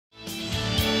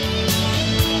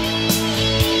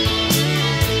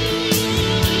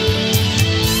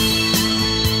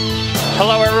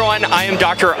I am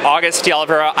Dr. August de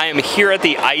Oliveira. I am here at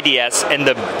the IDS, and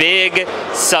the big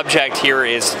subject here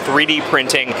is 3D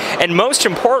printing, and most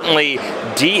importantly,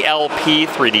 DLP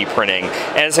 3D printing.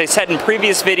 As I said in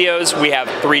previous videos, we have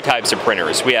three types of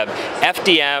printers. We have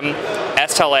FDM,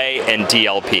 SLA, and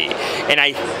DLP. And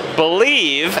I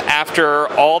believe after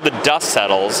all the dust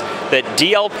settles that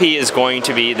DLP is going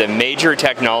to be the major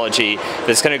technology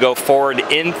that's going to go forward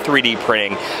in 3D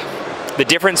printing. The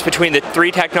difference between the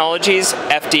three technologies: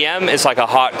 FDM is like a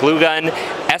hot glue gun,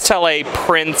 SLA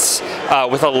prints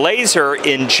with a laser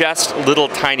in just little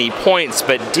tiny points,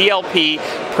 but DLP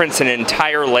prints an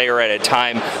entire layer at a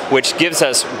time, which gives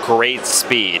us great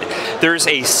speed. There's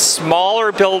a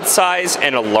smaller build size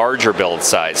and a larger build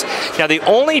size. Now the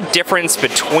only difference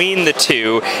between the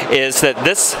two is that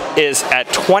this is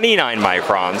at 29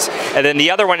 microns, and then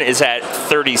the other one is at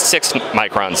 36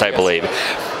 microns, I believe.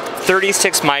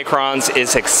 36 microns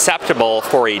is acceptable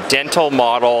for a dental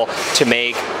model to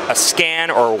make a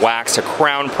scan or wax a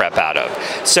crown prep out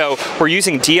of. So we're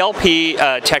using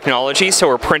DLP technology, so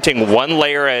we're printing one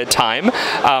layer at a time.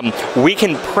 We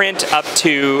can print up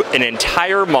to an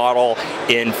entire model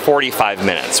in 45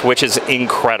 minutes, which is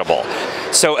incredible.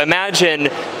 So imagine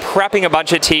prepping a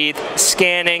bunch of teeth,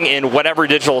 scanning in whatever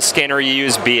digital scanner you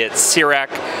use, be it CIREC,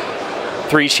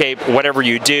 3Shape, whatever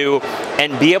you do,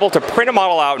 and be able to print a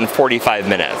model out in 45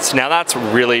 minutes. Now that's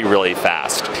really, really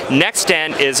fast.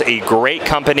 NextDent is a great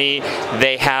company.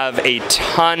 They have a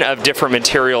ton of different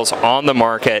materials on the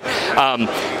market.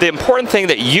 The important thing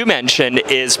that you mentioned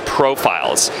is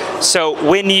profiles. So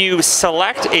when you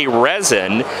select a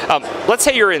resin, let's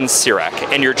say you're in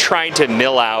CIREC and you're trying to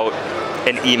mill out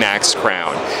an Emax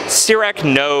crown. CIREC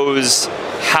knows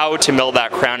how to mill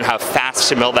that crown, how fast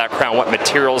to mill that crown, what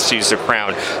materials to use the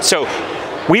crown. So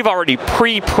we've already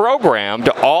pre-programmed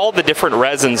all the different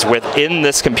resins within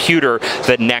this computer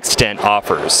that NextDent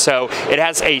offers. So it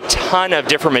has a ton of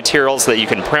different materials that you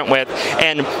can print with.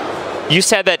 And you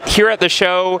said that here at the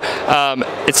show,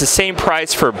 it's the same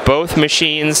price for both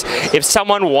machines. If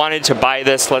someone wanted to buy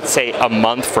this, let's say a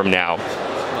month from now,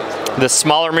 the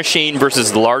smaller machine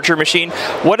versus the larger machine,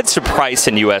 what is the price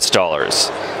in US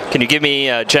dollars? Can you give me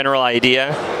a general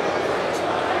idea?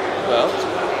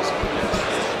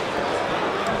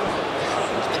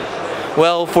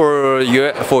 Well, for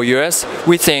US,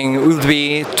 we think it would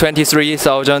be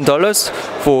 $23,000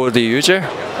 for the user,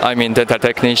 I mean the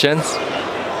technicians.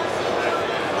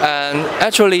 And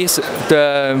actually,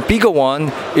 the bigger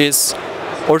one is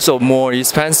also more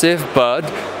expensive, but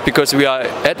because we are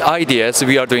at IDS,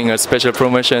 we are doing a special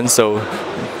promotion, so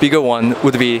bigger one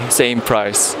would be same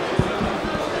price.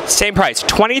 Same price,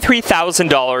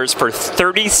 $23,000 for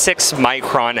 36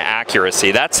 micron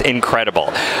accuracy. That's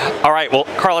incredible. All right, well,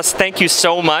 Carlos, thank you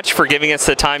so much for giving us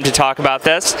the time to talk about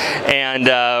this, and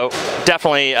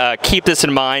definitely keep this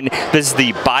in mind. This is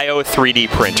the Bio3D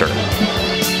printer.